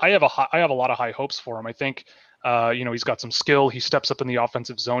 But I have a lot of high hopes for him. I think, he's got some skill. He steps up in the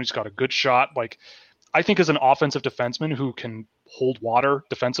offensive zone. He's got a good shot. Like, I think as an offensive defenseman who can hold water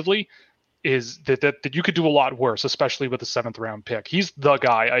defensively, is that you could do a lot worse, especially with a 7th round pick. He's the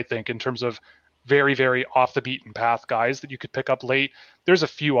guy, I think, in terms of very, very off the beaten path guys that you could pick up late. There's a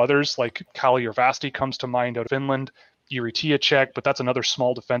few others, like Kalle Järvästi comes to mind out of Finland, Jiri Tiacek, but that's another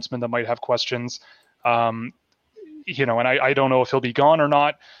small defenseman that might have questions. And I don't know if he'll be gone or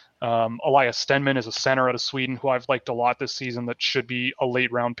not. Elias Stenman is a center out of Sweden who I've liked a lot this season that should be a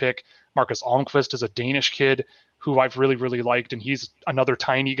late round pick. Marcus Almqvist is a Danish kid who I've really, really liked, and he's another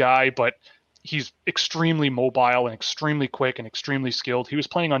tiny guy, but he's extremely mobile and extremely quick and extremely skilled. He was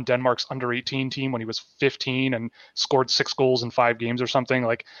playing on Denmark's under-18 team when he was 15 and scored 6 goals in 5 games or something.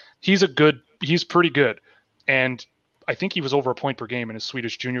 Like, he's pretty good. And I think he was over a point per game in his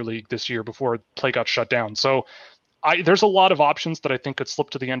Swedish junior league this year before play got shut down. So there's a lot of options that I think could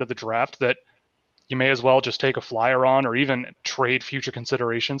slip to the end of the draft that you may as well just take a flyer on, or even trade future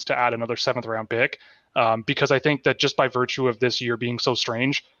considerations to add another 7th round pick. Because I think that just by virtue of this year being so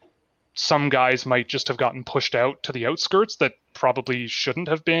strange, some guys might just have gotten pushed out to the outskirts that probably shouldn't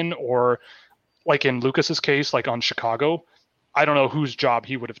have been, or like in Lucas's case, like on Chicago, I don't know whose job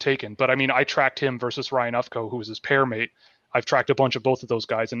he would have taken, but I mean, I tracked him versus Ryan Ufko, who was his pair mate. I've tracked a bunch of both of those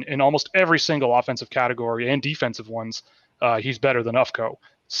guys, and in almost every single offensive category and defensive ones, he's better than Ufko.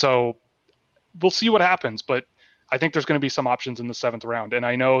 So we'll see what happens, but I think there's going to be some options in the 7th round. And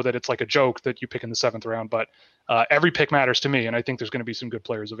I know that it's like a joke that you pick in the 7th round, but every pick matters to me, and I think there's going to be some good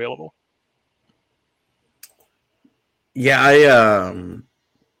players available. Yeah, I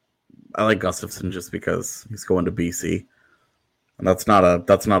like Gustafsson just because he's going to BC. And that's not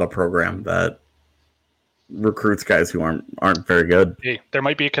a program that recruits guys who aren't very good. Hey, there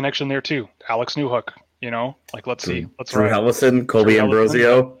might be a connection there too. Alex Newhook, let's see. Drew Hellison, Colby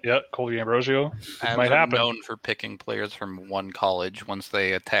Ambrosio. Yeah, Colby Ambrosio. Avs might happen. Known for picking players from one college once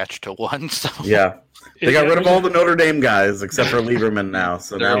they attach to one. So yeah, they got rid of all the Notre Dame guys except for Lieberman now.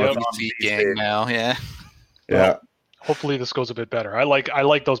 So they're now a BC gang now. Yeah. Well, hopefully this goes a bit better. I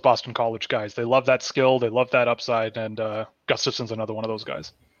like those Boston College guys. They love that skill. They love that upside. And Gustafsson's another one of those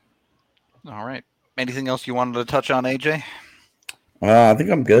guys. All right. Anything else you wanted to touch on, AJ? I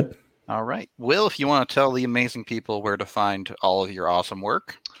think I'm good. All right. Will, if you want to tell the amazing people where to find all of your awesome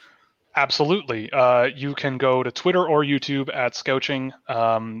work. Absolutely. You can go to Twitter or YouTube at Scouching.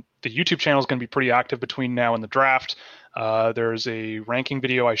 The YouTube channel is going to be pretty active between now and the draft. There's a ranking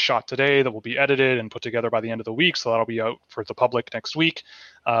video I shot today that will be edited and put together by the end of the week, so that'll be out for the public next week.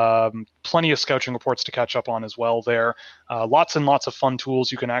 Plenty of Scouching reports to catch up on as well there. Lots and lots of fun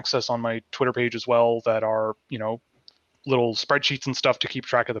tools you can access on my Twitter page as well that are, little spreadsheets and stuff to keep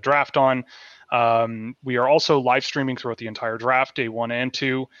track of the draft on. We are also live streaming throughout the entire draft, day 1 and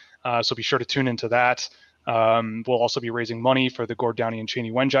 2, so be sure to tune into that. We'll also be raising money for the Gord Downey and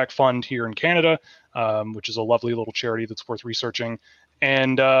Cheney Wenjack Fund here in Canada, which is a lovely little charity that's worth researching.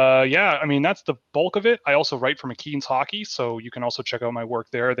 And that's the bulk of it. I also write for McKean's Hockey, so you can also check out my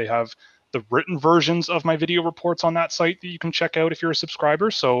work there. They have the written versions of my video reports on that site that you can check out if you're a subscriber.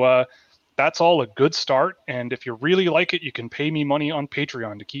 So that's all a good start. And if you really like it, you can pay me money on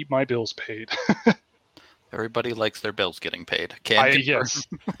Patreon to keep my bills paid. Everybody likes their bills getting paid.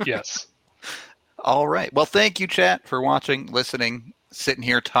 Yes. All right. Well, thank you, chat, for watching, listening, sitting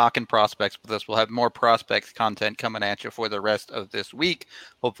here talking prospects with us. We'll have more prospects content coming at you for the rest of this week.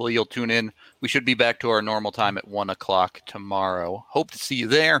 Hopefully you'll tune in. We should be back to our normal time at 1 o'clock tomorrow. Hope to see you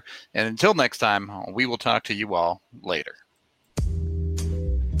there. And until next time, we will talk to you all later.